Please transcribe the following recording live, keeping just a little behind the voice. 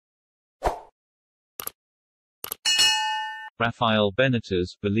Rafael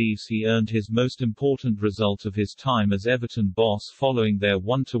Benitez believes he earned his most important result of his time as Everton boss following their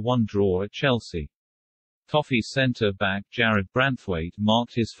 1-1 draw at Chelsea. Toffees centre-back Jarrad Branthwaite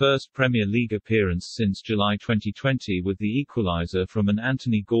marked his first Premier League appearance since July 2020 with the equaliser from an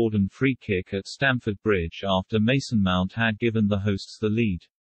Anthony Gordon free kick at Stamford Bridge after Mason Mount had given the hosts the lead.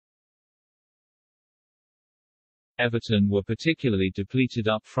 Everton were particularly depleted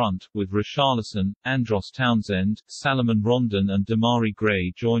up front, with Richarlison, Andros Townsend, Salomon Rondon and Demarai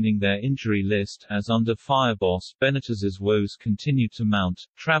Gray joining their injury list, as under fire boss Benitez's woes continued to mount.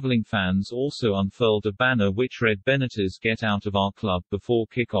 Travelling fans also unfurled a banner which read "Benitez, get out of our club" before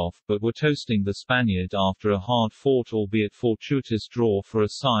kick-off, but were toasting the Spaniard after a hard-fought albeit fortuitous draw for a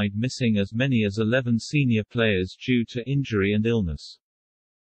side missing as many as 11 senior players due to injury and illness.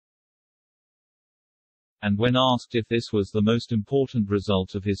 And when asked if this was the most important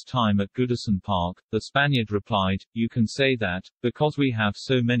result of his time at Goodison Park, the Spaniard replied, "You can say that, because we have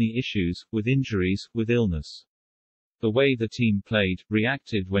so many issues, with injuries, with illness. The way the team played,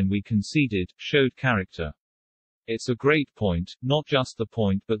 reacted when we conceded, showed character. It's a great point, not just the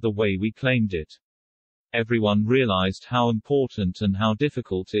point but the way we claimed it. Everyone realized how important and how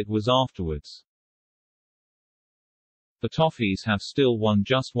difficult it was afterwards." The Toffees have still won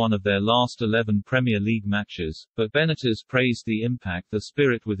just one of their last 11 Premier League matches, but Benitez praised the impact the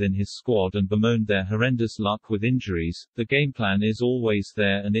spirit within his squad and bemoaned their horrendous luck with injuries. "The game plan is always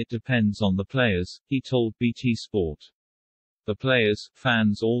there and it depends on the players," he told BT Sport. "The players,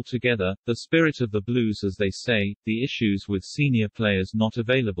 fans all together, the spirit of the Blues as they say, the issues with senior players not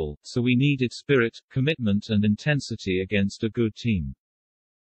available, so we needed spirit, commitment and intensity against a good team.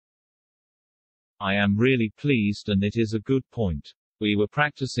 I am really pleased and it is a good point. We were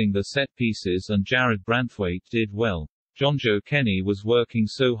practicing the set pieces and Jarrad Branthwaite did well. Jonjoe Kenny was working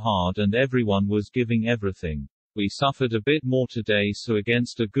so hard and everyone was giving everything. We suffered a bit more today, so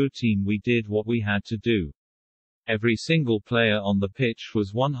against a good team we did what we had to do. Every single player on the pitch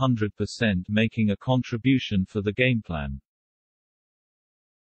was 100% making a contribution for the game plan.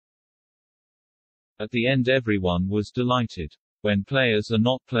 At the end everyone was delighted. When players are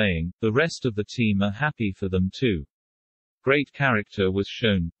not playing, the rest of the team are happy for them too. Great character was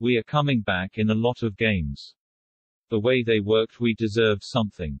shown. We are coming back in a lot of games. The way they worked, we deserved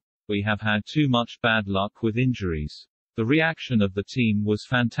something. We have had too much bad luck with injuries. The reaction of the team was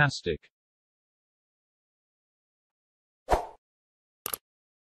fantastic.